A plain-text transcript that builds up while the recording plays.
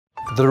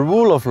The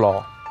rule of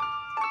law.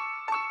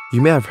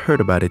 You may have heard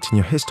about it in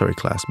your history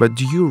class, but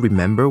do you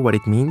remember what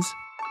it means?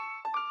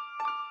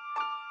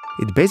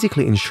 It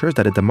basically ensures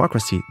that a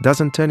democracy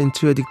doesn't turn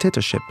into a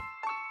dictatorship.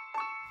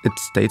 It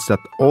states that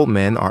all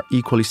men are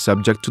equally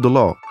subject to the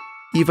law,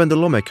 even the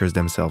lawmakers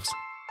themselves.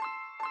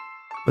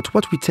 But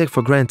what we take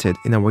for granted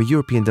in our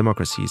European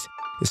democracies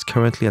is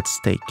currently at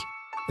stake.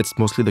 It's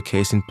mostly the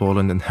case in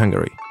Poland and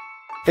Hungary.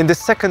 In the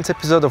second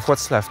episode of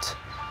What's Left,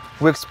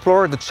 we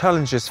explore the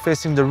challenges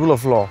facing the rule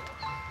of law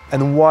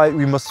and why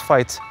we must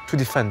fight to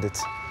defend it.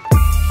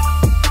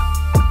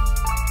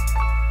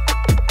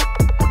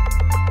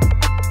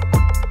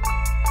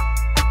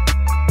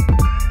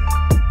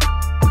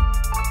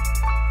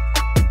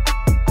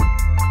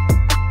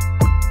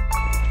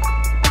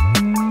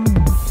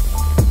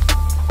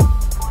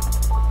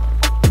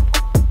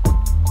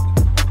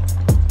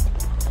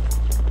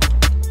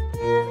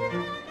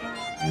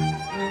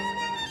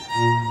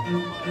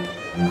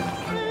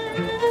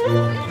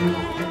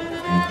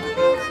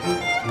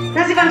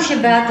 Nazywam się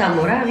Beata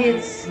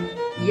Morawiec,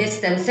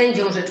 jestem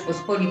sędzią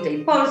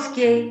Rzeczpospolitej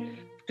Polskiej,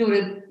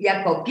 który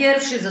jako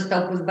pierwszy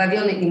został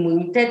pozbawiony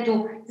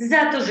immunitetu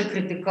za to, że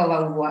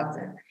krytykował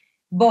władzę.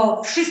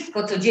 Bo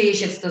wszystko, co dzieje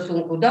się w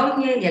stosunku do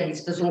mnie, jak i w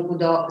stosunku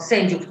do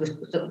sędziów,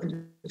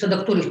 co do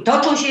których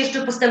toczą się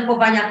jeszcze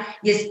postępowania,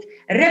 jest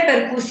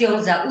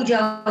reperkusją za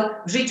udział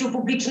w życiu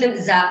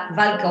publicznym, za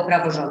walkę o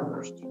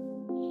praworządność.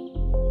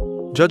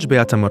 Judge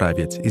Beata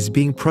Morawiec is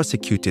being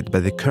prosecuted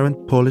by the current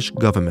Polish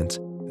government,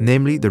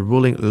 namely the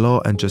ruling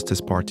Law and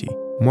Justice Party,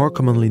 more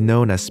commonly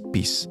known as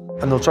PiS.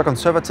 An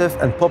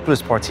ultra-conservative and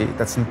populist party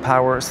that's in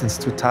power since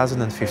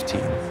 2015.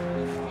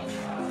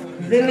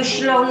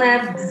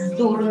 Wymyślone,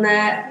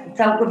 bzdurne,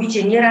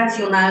 całkowicie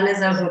nieracjonalne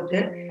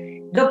zarzuty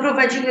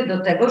doprowadziły do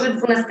tego, że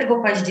 12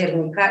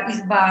 października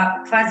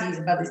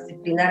quasi-izba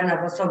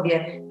dyscyplinarna w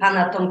osobie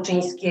pana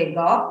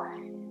Tomczyńskiego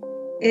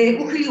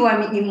uchyliła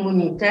mi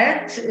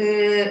immunitet,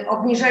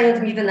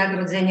 obniżając mi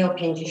wynagrodzenie o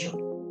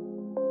 50%.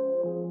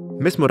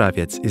 Ms.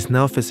 Morawiec is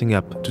now facing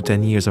up to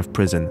 10 years of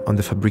prison on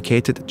the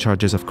fabricated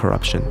charges of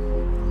corruption.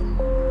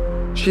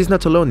 She's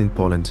not alone in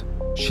Poland.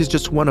 She's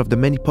just one of the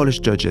many Polish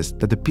judges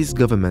that the PiS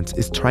government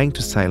is trying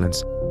to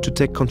silence to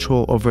take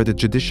control over the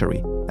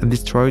judiciary and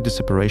destroy the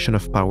separation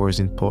of powers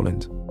in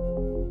Poland.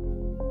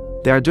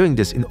 They are doing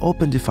this in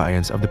open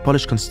defiance of the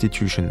Polish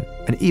constitution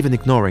and even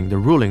ignoring the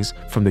rulings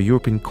from the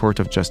European Court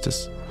of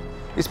Justice.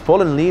 Is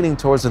Poland leaning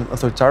towards an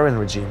authoritarian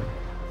regime?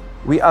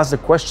 We asked the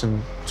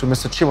question to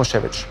Mr.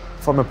 Cimoszewicz,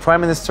 former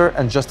Prime Minister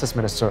and Justice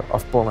Minister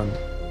of Poland.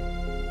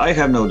 I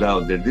have no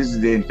doubt that this is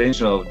the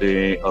intention of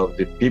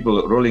the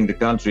people ruling the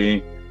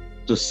country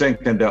to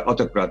strengthen their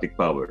autocratic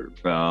power.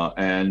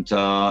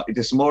 It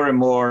is more and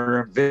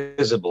more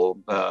visible,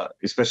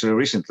 especially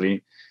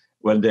recently,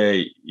 when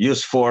they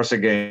use force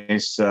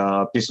against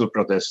peaceful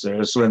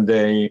protesters, when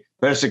they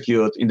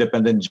persecute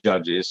independent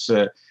judges,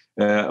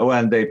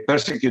 when they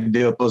persecute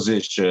the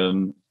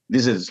opposition.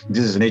 This is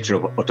the nature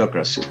of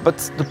autocracy. But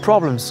the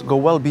problems go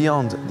well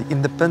beyond the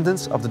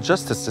independence of the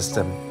justice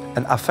system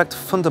and affect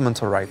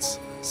fundamental rights,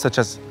 such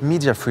as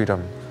media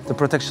freedom, the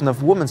protection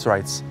of women's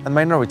rights and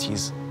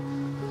minorities.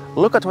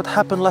 Look at what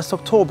happened last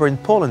October in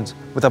Poland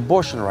with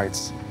abortion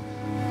rights.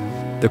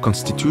 The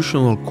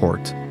Constitutional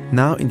Court,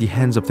 now in the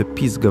hands of the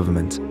PiS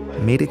government,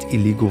 made it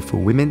illegal for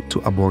women to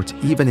abort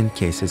even in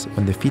cases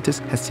when the fetus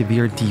has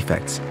severe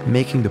defects,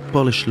 making the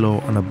Polish law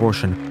on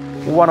abortion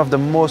one of the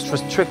most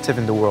restrictive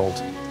in the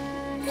world.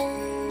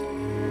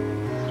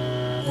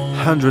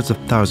 Hundreds of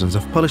thousands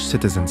of Polish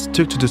citizens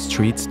took to the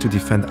streets to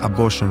defend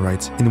abortion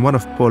rights in one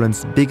of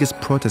Poland's biggest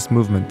protest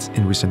movements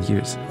in recent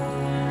years.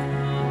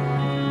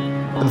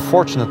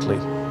 Unfortunately,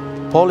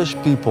 Polish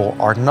people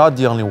are not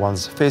the only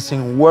ones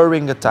facing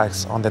worrying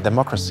attacks on their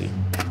democracy.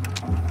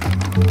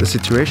 The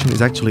situation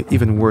is actually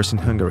even worse in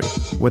Hungary,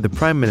 where the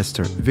Prime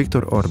Minister,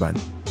 Viktor Orbán,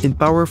 in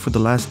power for the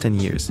last 10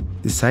 years,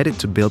 decided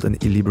to build an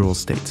illiberal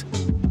state.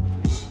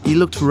 He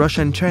looked to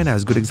Russia and China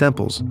as good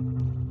examples.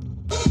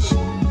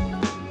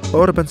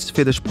 Orbán's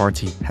Fidesz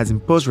party has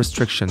imposed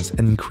restrictions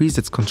and increased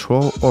its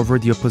control over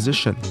the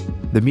opposition,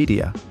 the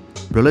media,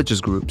 religious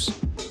groups,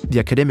 the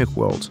academic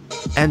world,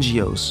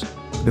 NGOs,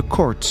 the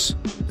courts,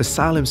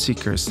 asylum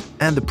seekers,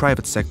 and the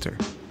private sector.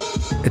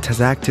 It has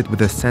acted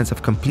with a sense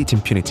of complete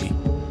impunity,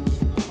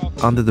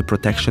 under the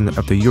protection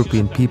of the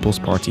European People's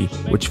Party,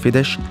 which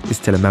Fidesz is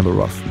still a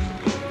member of.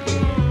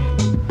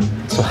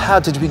 So how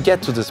did we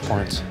get to this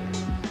point?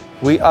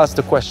 We asked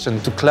the question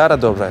to Klara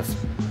Dobrev,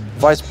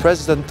 Vice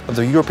President of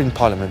the European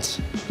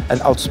Parliament, an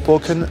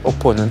outspoken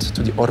opponent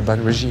to the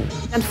Orbán regime.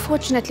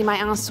 Unfortunately, my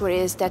answer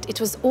is that it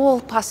was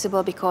all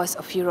possible because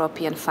of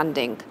European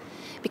funding.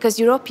 Because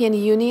European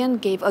Union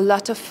gave a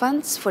lot of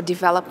funds for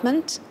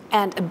development,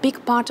 and a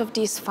big part of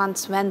these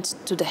funds went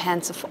to the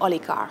hands of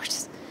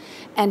oligarchs.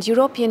 And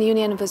European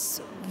Union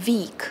was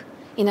weak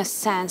in a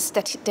sense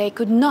that they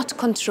could not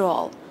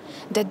control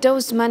that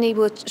those money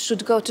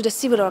should go to the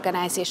civil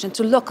organization,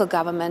 to local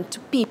government, to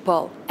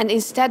people. And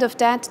instead of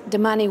that, the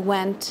money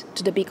went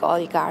to the big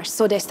oligarchs.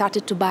 So they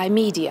started to buy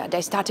media,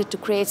 they started to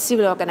create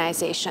civil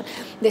organization,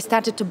 they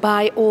started to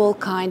buy all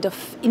kind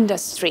of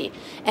industry,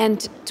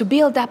 and to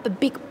build up a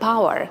big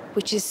power,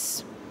 which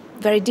is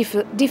very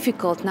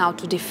difficult now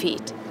to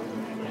defeat.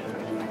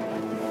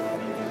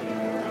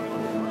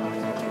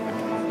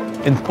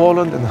 In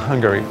Poland and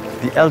Hungary,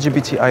 the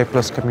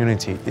LGBTI+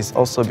 community is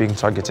also being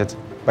targeted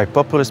by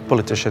populist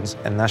politicians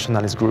and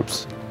nationalist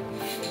groups.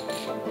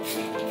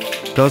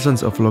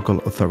 Dozens of local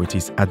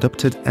authorities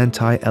adopted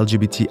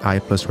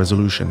anti-LGBTI+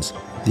 resolutions,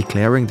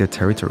 declaring their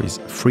territories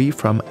free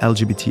from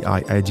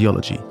LGBTI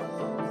ideology.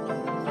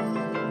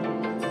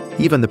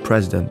 Even the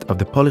president of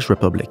the Polish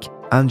Republic,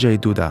 Andrzej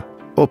Duda,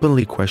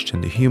 openly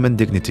questioned the human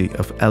dignity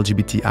of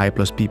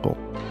LGBTI+ people.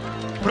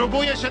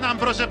 Próbuje się nam,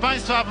 proszę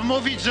Państwa,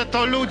 wmówić, że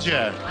to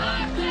ludzie,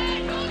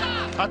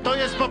 a to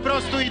jest po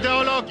prostu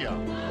ideologia.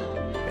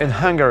 In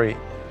Hungary,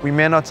 we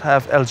may not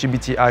have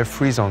LGBTI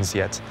free zones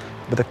yet,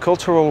 but the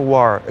cultural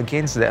war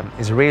against them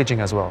is raging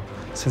as well,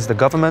 since the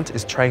government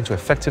is trying to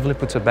effectively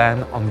put a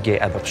ban on gay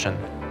adoption.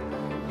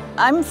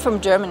 I'm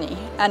from Germany,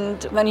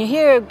 and when you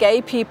hear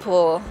gay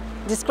people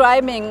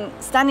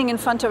standing in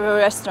front of a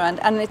restaurant,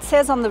 and it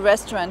says on the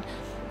restaurant,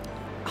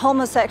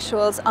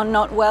 homosexuals are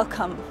not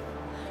welcome.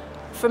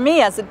 For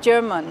me as a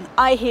German,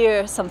 I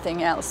hear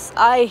something else.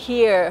 I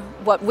hear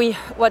what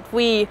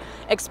we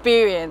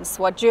experience,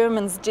 what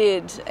Germans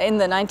did in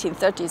the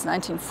 1930s,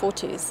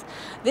 1940s.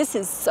 This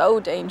is so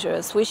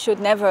dangerous. We should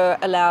never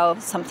allow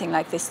something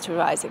like this to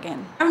rise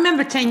again. I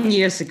remember 10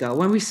 years ago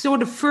when we saw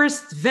the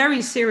first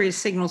very serious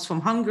signals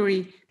from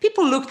Hungary,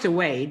 people looked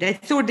away. They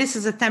thought this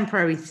is a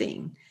temporary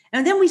thing.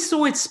 And then we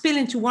saw it spill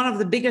into one of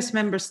the biggest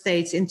member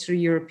states into the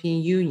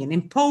European Union,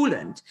 in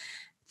Poland,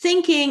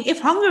 thinking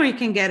if Hungary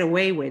can get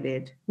away with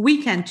it,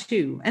 we can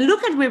too. And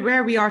look at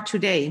where we are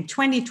today in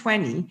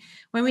 2020,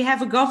 when we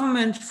have a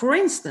government, for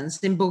instance,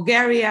 in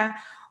Bulgaria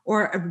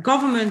or a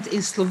government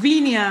in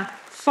Slovenia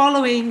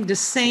following the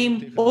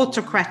same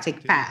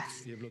autocratic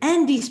path.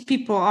 And these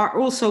people are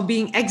also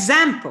being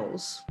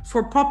examples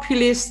for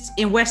populists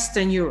in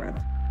Western Europe.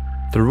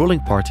 The ruling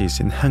parties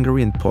in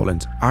Hungary and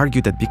Poland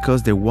argue that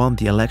because they won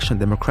the election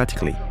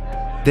democratically,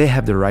 they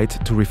have the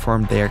right to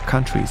reform their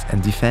countries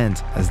and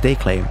defend, as they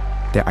claim,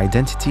 their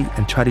identity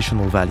and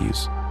traditional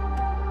values.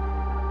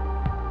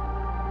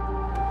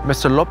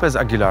 Mr. López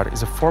Aguilar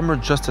is a former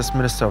Justice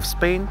Minister of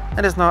Spain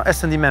and is now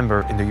S&D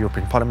member in the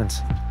European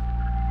Parliament.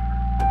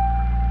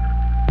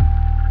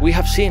 We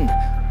have seen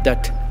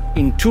that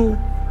in two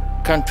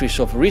countries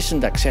of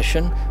recent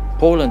accession,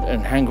 Poland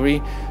and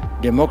Hungary,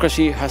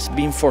 democracy has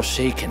been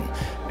forsaken,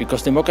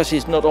 because democracy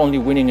is not only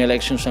winning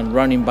elections and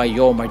running by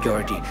your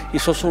majority,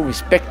 it's also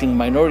respecting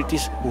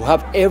minorities who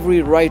have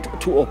every right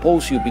to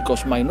oppose you,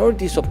 because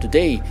minorities of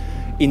today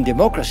in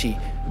democracy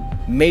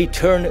may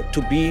turn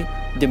to be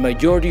the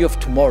majority of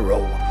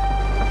tomorrow.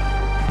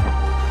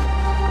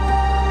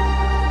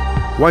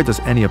 Why does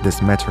any of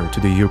this matter to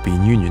the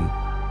European Union?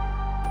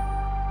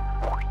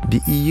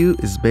 The EU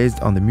is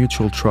based on the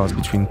mutual trust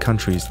between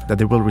countries that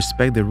they will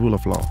respect the rule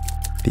of law,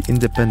 the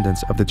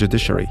independence of the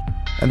judiciary,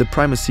 and the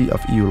primacy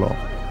of EU law.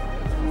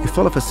 If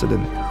all of a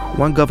sudden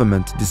one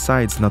government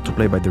decides not to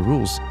play by the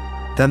rules,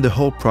 then the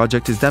whole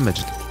project is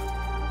damaged.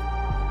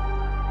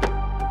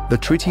 The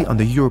Treaty on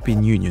the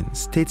European Union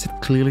states it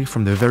clearly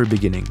from the very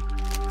beginning.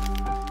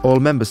 All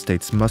member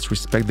states must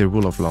respect the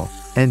rule of law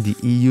and the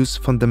EU's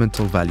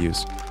fundamental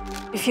values.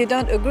 If you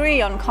don't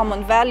agree on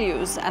common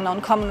values and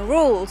on common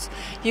rules,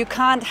 you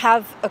can't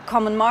have a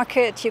common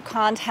market, you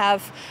can't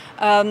have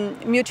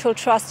mutual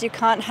trust, you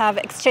can't have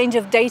exchange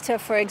of data,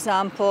 for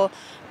example.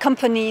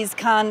 Companies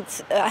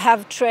can't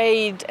have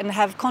trade and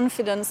have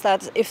confidence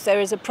that if there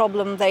is a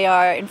problem, they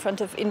are in front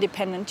of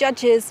independent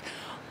judges.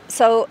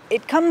 So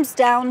it comes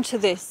down to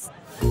this.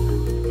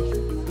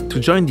 To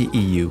join the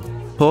EU,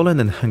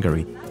 Poland and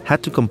Hungary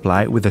had to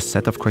comply with a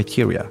set of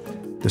criteria,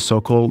 the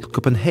so-called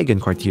Copenhagen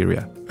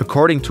criteria,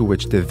 according to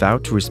which they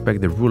vowed to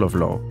respect the rule of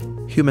law,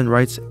 human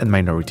rights and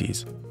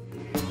minorities.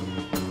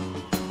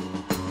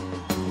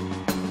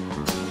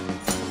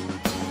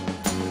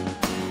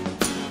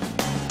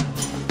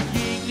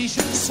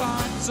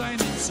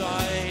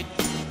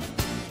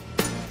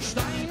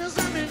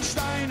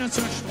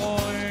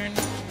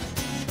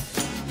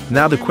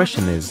 Now the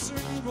question is,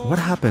 what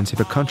happens if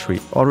a country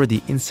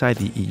already inside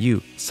the EU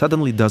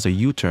suddenly does a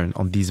U-turn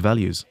on these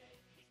values?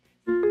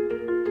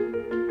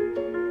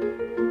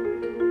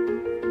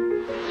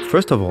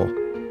 First of all,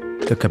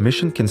 the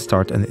Commission can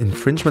start an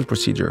infringement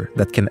procedure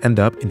that can end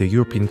up in the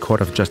European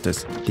Court of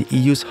Justice, the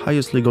EU's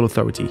highest legal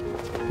authority,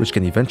 which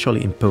can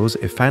eventually impose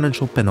a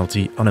financial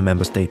penalty on a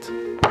member state.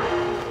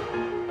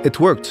 It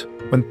worked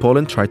when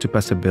Poland tried to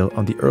pass a bill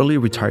on the early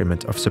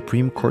retirement of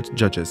Supreme Court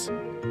judges.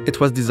 It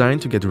was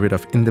designed to get rid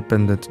of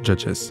independent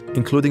judges,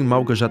 including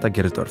Małgorzata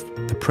Gersdorf,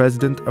 the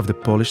president of the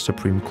Polish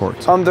Supreme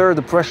Court. Under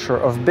the pressure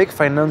of big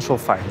financial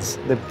fines,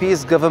 the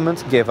PiS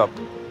government gave up.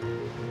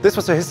 This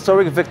was a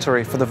historic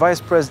victory for the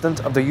Vice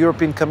President of the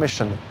European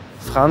Commission,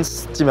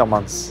 Frans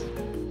Timmermans.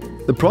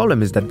 The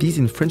problem is that these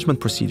infringement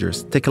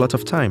procedures take a lot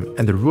of time,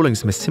 and the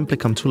rulings may simply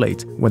come too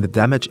late when the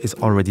damage is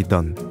already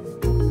done.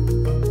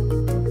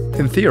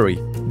 In theory,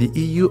 the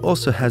EU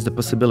also has the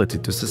possibility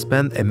to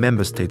suspend a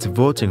member state's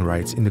voting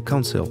rights in the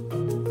Council.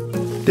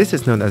 This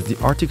is known as the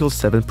Article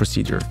 7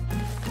 procedure,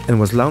 and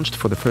was launched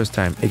for the first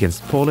time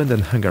against Poland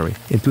and Hungary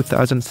in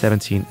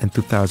 2017 and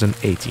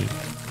 2018.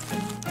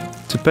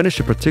 To punish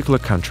a particular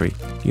country,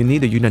 you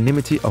need the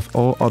unanimity of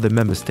all other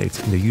member states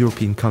in the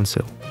European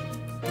Council.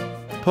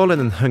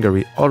 Poland and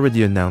Hungary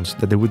already announced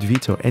that they would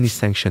veto any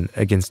sanction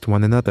against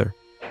one another.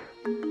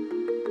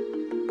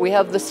 We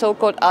have the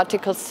so-called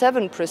Article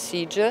 7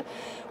 procedure,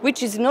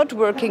 which is not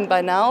working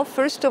by now.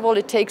 First of all,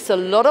 it takes a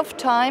lot of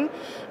time,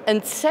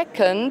 and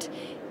second,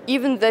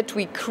 even that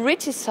we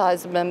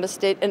criticize the member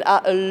state and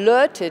are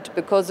alerted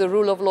because the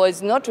rule of law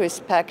is not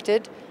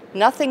respected,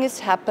 nothing is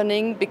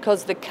happening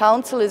because the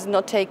Council is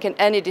not taking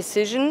any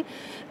decision,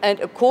 and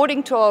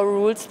according to our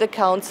rules, the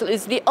Council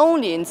is the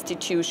only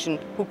institution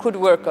who could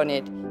work on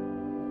it.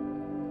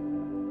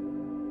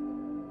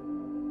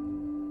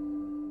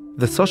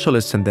 The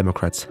Socialists and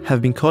Democrats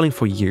have been calling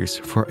for years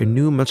for a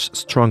new, much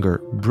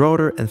stronger,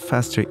 broader and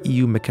faster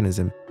EU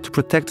mechanism to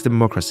protect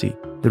democracy,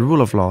 the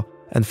rule of law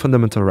and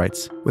fundamental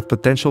rights, with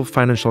potential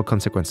financial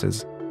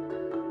consequences.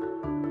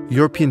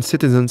 European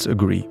citizens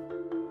agree.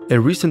 A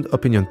recent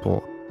opinion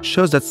poll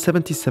shows that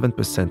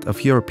 77%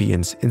 of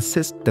Europeans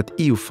insist that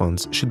EU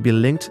funds should be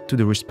linked to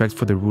the respect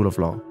for the rule of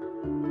law.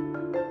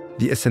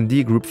 The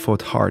S&D group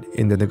fought hard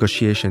in the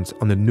negotiations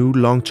on the new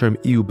long-term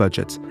EU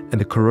budget and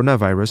the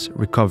Coronavirus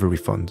Recovery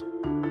Fund.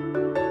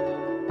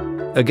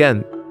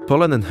 Again,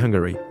 Poland and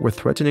Hungary were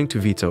threatening to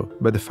veto,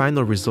 but the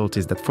final result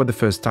is that for the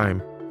first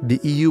time, the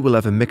EU will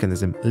have a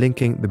mechanism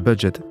linking the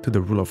budget to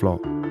the rule of law.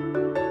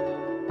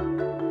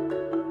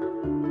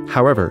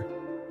 However,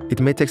 it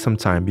may take some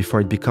time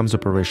before it becomes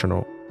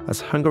operational, as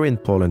Hungary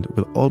and Poland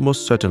will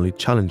almost certainly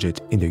challenge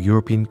it in the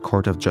European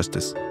Court of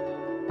Justice.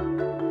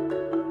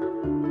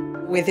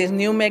 With this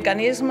new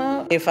mechanism,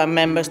 if a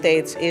member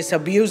state is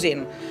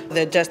abusing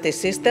the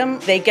justice system,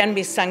 they can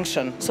be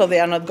sanctioned, so they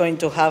are not going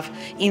to have,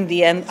 in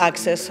the end,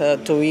 access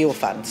to EU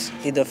funds.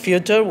 In the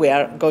future, we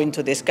are going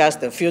to discuss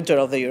the future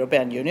of the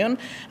European Union,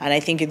 and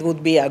I think it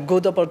would be a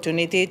good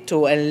opportunity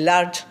to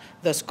enlarge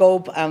the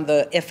scope and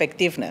the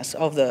effectiveness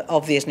of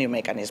this new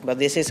mechanism. But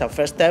this is a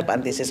first step,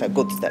 and this is a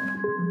good step.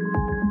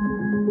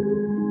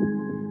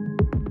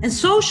 And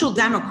social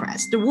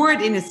democrats, the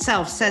word in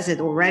itself says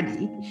it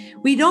already,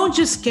 we don't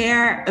just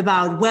care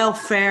about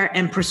welfare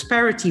and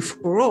prosperity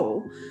for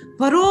all,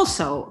 but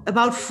also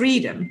about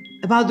freedom,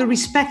 about the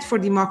respect for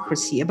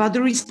democracy, about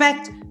the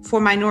respect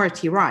for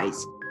minority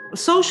rights.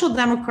 Social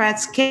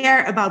democrats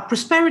care about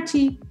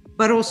prosperity,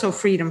 but also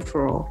freedom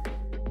for all.